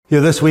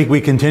This week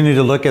we continue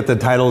to look at the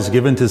titles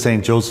given to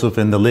St. Joseph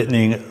in the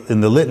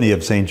litany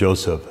of St.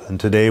 Joseph. And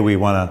today we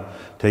want to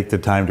take the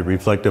time to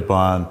reflect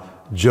upon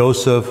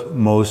Joseph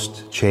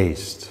most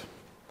chaste.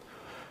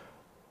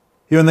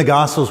 Here in the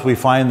Gospels we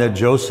find that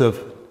Joseph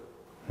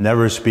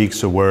never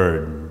speaks a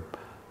word.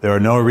 There are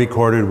no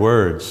recorded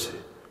words.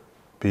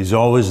 He's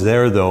always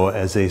there, though,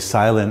 as a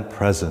silent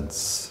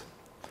presence.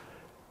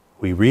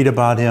 We read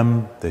about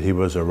him that he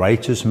was a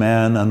righteous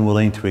man,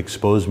 unwilling to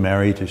expose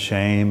Mary to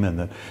shame, and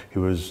that he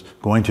was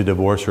going to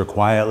divorce her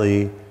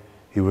quietly.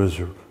 He was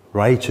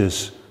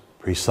righteous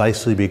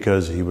precisely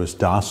because he was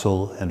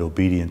docile and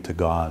obedient to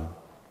God.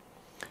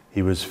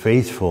 He was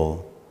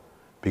faithful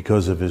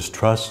because of his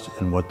trust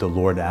in what the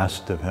Lord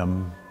asked of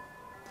him.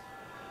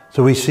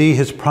 So we see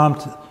his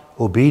prompt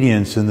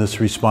obedience in this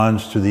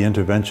response to the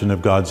intervention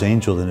of God's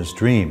angel in his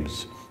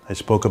dreams. I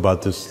spoke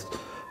about this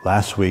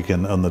last week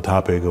on the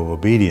topic of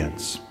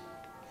obedience.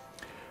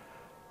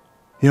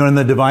 In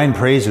the divine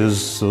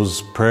praises,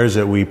 those prayers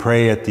that we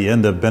pray at the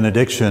end of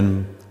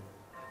benediction,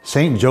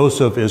 Saint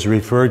Joseph is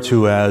referred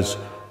to as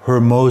her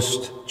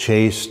most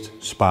chaste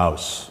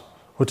spouse.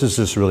 What does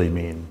this really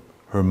mean?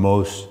 Her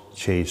most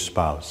chaste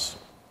spouse.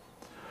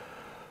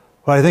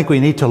 Well, I think we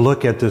need to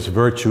look at this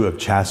virtue of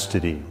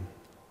chastity.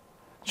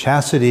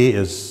 Chastity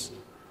is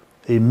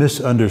a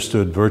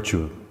misunderstood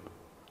virtue.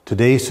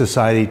 Today's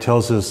society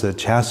tells us that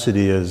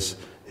chastity is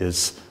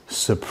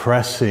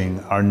suppressing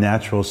our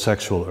natural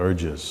sexual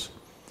urges.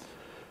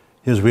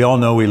 As we all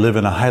know, we live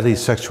in a highly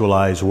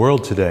sexualized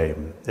world today.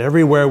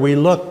 Everywhere we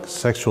look,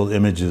 sexual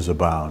images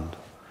abound.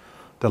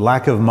 The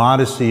lack of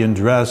modesty in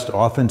dress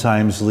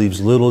oftentimes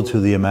leaves little to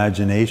the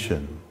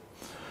imagination.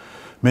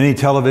 Many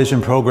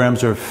television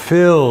programs are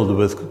filled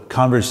with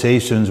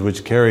conversations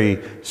which carry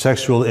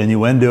sexual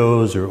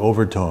innuendos or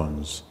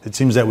overtones. It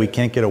seems that we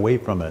can't get away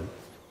from it.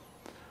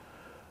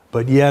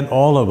 But yet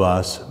all of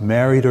us,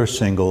 married or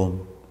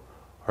single,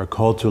 are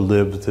called to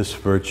live this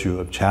virtue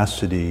of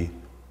chastity,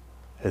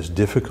 as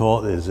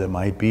difficult as it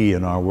might be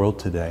in our world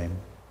today.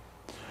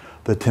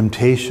 The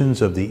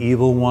temptations of the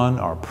evil one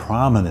are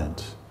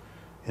prominent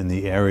in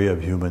the area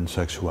of human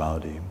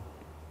sexuality.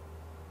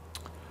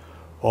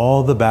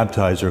 All the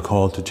baptized are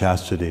called to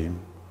chastity.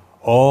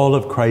 All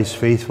of Christ's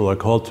faithful are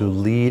called to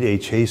lead a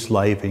chaste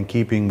life in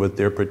keeping with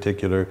their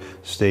particular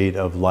state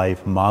of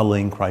life,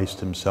 modeling Christ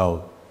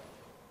himself.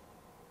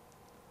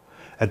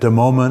 At the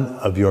moment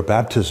of your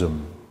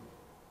baptism,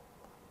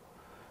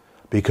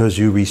 because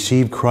you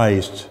received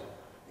Christ,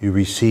 you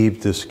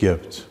received this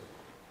gift.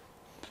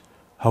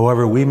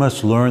 However, we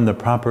must learn the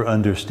proper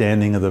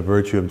understanding of the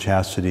virtue of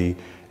chastity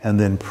and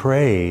then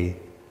pray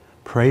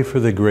for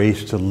the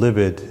grace to live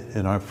it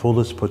in our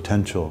fullest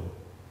potential.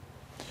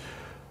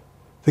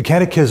 The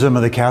Catechism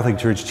of the Catholic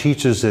Church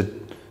teaches that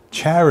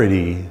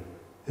charity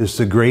is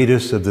the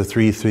greatest of the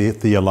three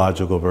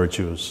theological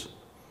virtues,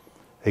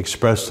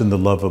 expressed in the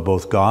love of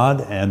both God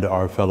and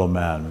our fellow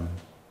man.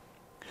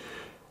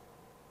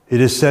 It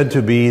is said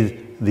to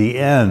be the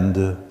end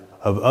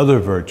of other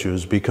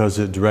virtues because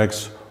it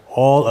directs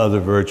all other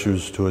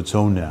virtues to its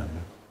own end.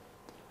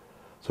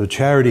 So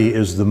charity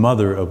is the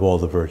mother of all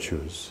the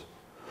virtues.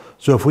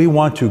 So if we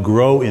want to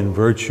grow in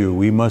virtue,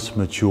 we must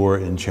mature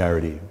in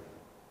charity.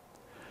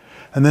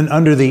 And then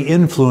under the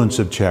influence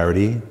of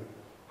charity,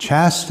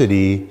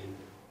 chastity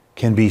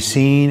can be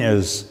seen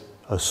as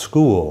a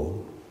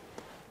school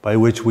by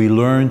which we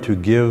learn to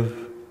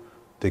give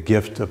the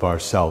gift of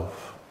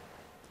ourself.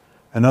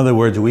 In other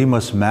words, we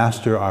must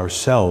master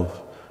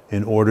ourself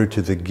in order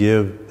to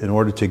give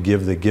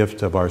the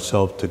gift of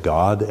ourself to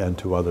God and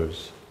to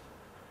others.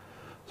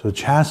 So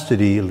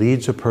chastity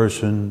leads a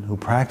person who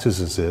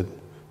practices it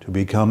to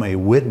become a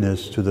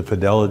witness to the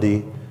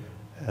fidelity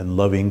and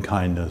loving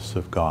kindness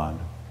of God.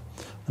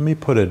 Let me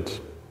put it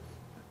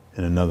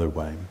in another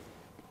way.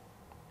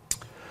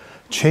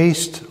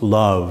 Chaste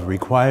love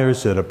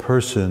requires that a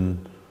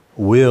person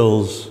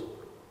wills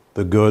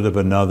the good of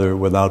another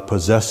without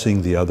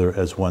possessing the other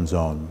as one's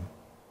own.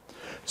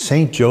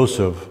 Saint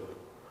Joseph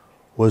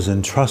was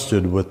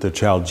entrusted with the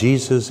child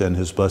Jesus and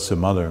his Blessed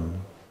Mother.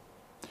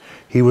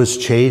 He was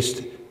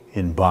chaste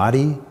in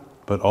body,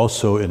 but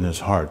also in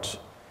his heart.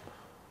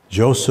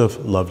 Joseph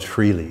loved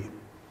freely,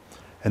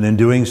 and in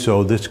doing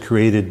so, this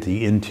created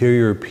the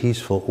interior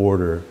peaceful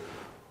order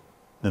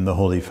in the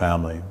Holy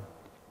Family.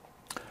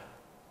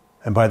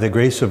 And by the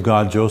grace of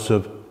God,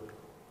 Joseph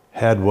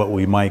had what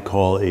we might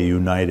call a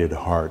united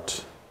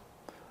heart.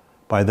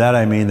 By that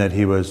I mean that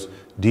he was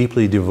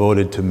deeply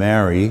devoted to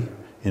Mary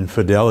in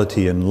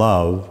fidelity and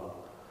love,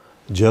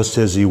 just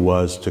as he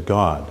was to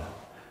God.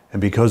 And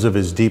because of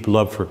his deep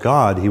love for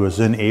God, he was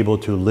then able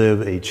to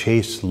live a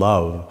chaste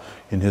love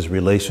in his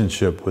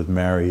relationship with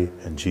Mary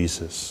and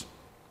Jesus.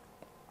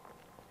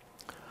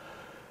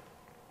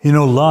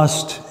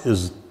 Lust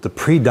is the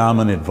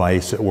predominant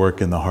vice at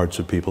work in the hearts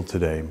of people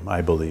today,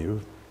 I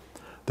believe.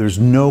 There's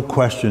no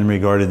question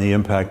regarding the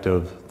impact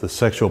of the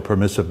sexual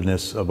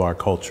permissiveness of our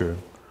culture.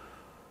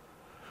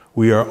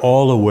 We are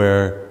all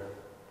aware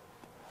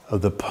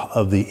of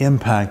the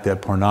impact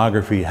that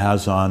pornography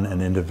has on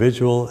an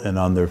individual and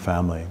on their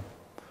family.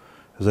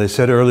 As I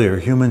said earlier,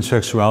 human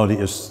sexuality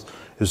is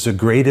the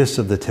greatest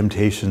of the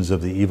temptations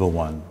of the evil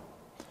one.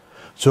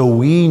 So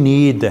we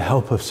need the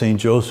help of St.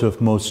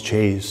 Joseph, most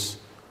chaste,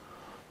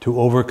 to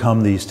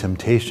overcome these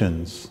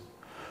temptations.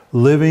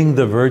 Living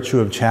the virtue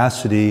of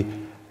chastity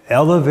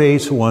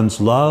elevates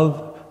one's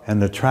love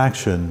and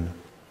attraction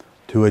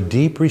to a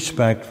deep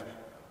respect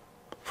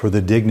for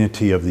the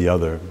dignity of the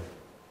other.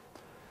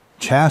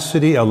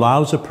 Chastity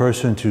allows a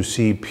person to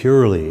see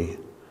purely,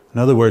 in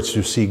other words,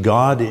 to see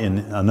God in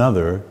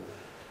another,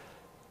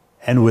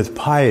 and with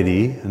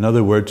piety, in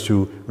other words,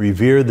 to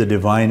revere the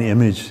divine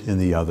image in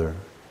the other.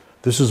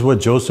 This is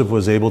what Joseph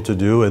was able to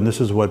do, and this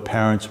is what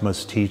parents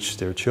must teach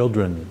their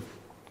children.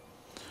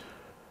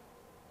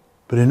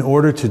 But in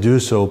order to do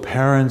so,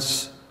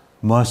 parents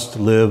must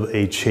live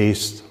a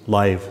chaste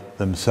life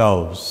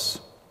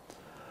themselves.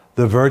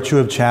 The virtue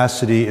of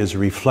chastity is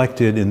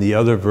reflected in the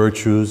other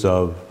virtues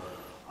of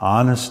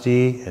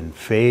honesty and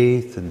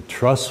faith and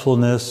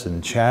trustfulness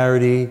and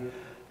charity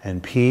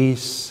and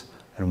peace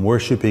and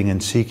worshiping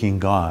and seeking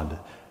God.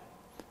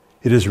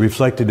 It is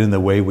reflected in the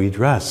way we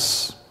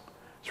dress.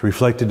 It's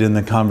reflected in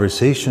the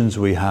conversations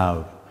we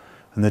have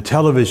and the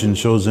television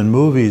shows and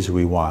movies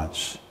we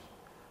watch.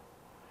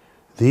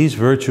 These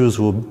virtues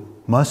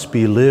must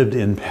be lived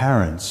in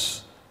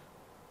parents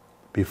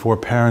before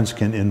parents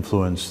can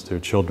influence their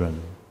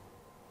children.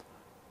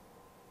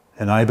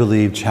 And I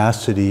believe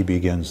chastity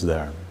begins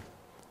there.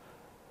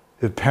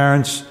 If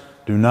parents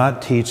do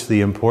not teach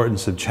the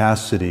importance of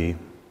chastity,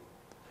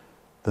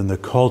 then the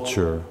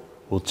culture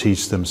will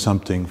teach them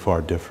something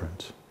far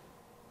different.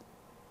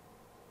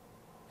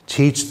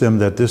 Teach them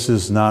that this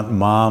is not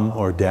mom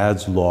or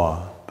dad's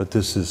law, but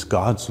this is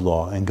God's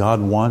law, and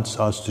God wants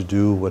us to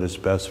do what is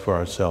best for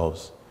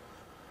ourselves.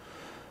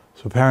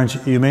 So parents,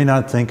 you may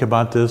not think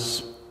about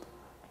this,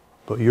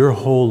 but your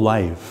whole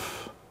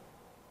life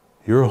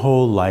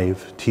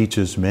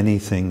teaches many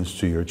things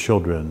to your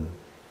children,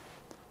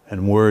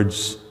 and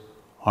words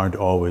aren't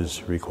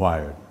always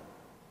required.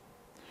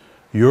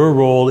 Your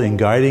role in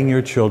guiding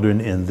your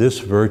children in this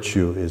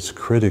virtue is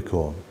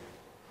critical.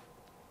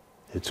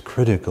 It's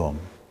critical.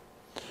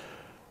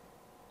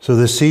 So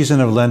this season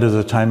of Lent is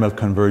a time of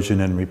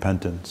conversion and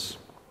repentance.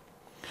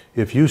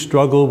 If you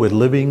struggle with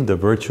living the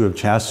virtue of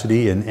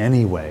chastity in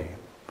any way,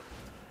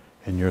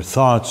 in your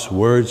thoughts,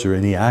 words, or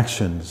any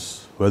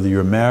actions, whether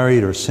you're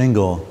married or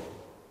single,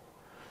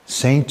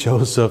 Saint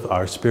Joseph,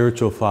 our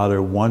spiritual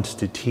father, wants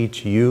to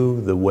teach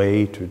you the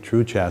way to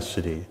true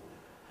chastity,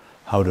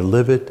 how to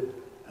live it,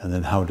 and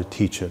then how to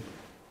teach it.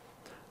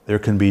 There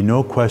can be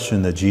no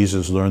question that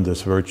Jesus learned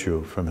this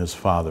virtue from his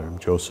father,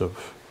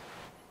 Joseph.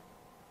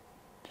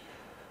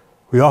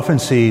 We often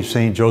see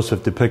Saint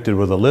Joseph depicted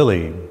with a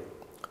lily.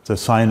 It's a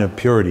sign of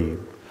purity.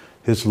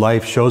 His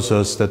life shows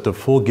us that the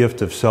full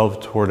gift of self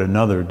toward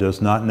another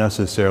does not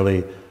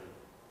necessarily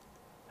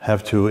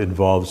have to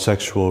involve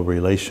sexual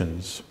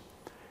relations.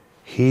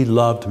 He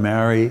loved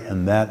Mary,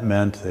 and that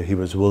meant that he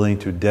was willing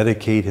to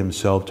dedicate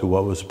himself to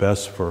what was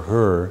best for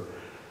her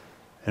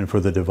and for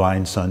the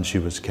divine Son she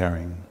was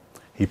carrying.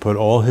 He put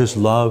all his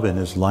love and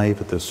his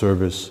life at the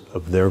service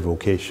of their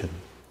vocation.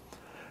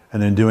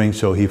 And in doing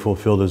so, he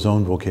fulfilled his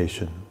own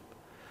vocation.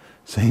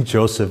 Saint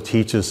Joseph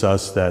teaches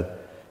us that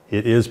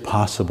it is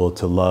possible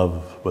to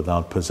love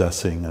without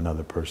possessing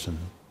another person.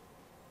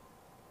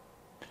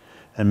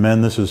 And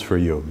men, this is for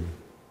you.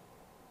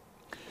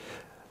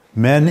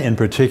 Men in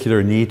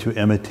particular need to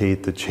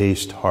imitate the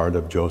chaste heart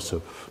of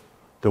Joseph.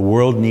 The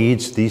world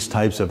needs these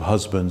types of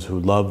husbands who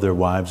love their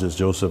wives as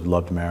Joseph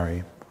loved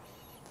Mary.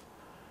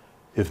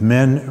 If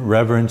men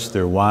reverence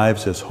their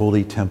wives as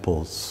holy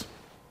temples,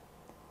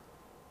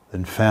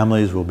 then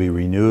families will be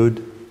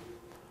renewed,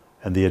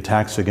 and the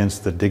attacks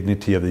against the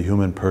dignity of the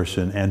human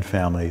person and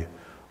family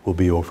will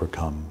be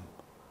overcome.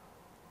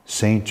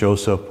 Saint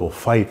Joseph will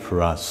fight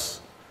for us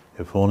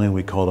if only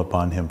we call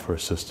upon him for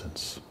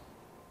assistance.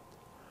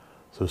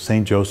 So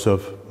Saint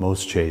Joseph,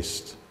 most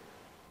chaste,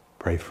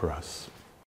 pray for us.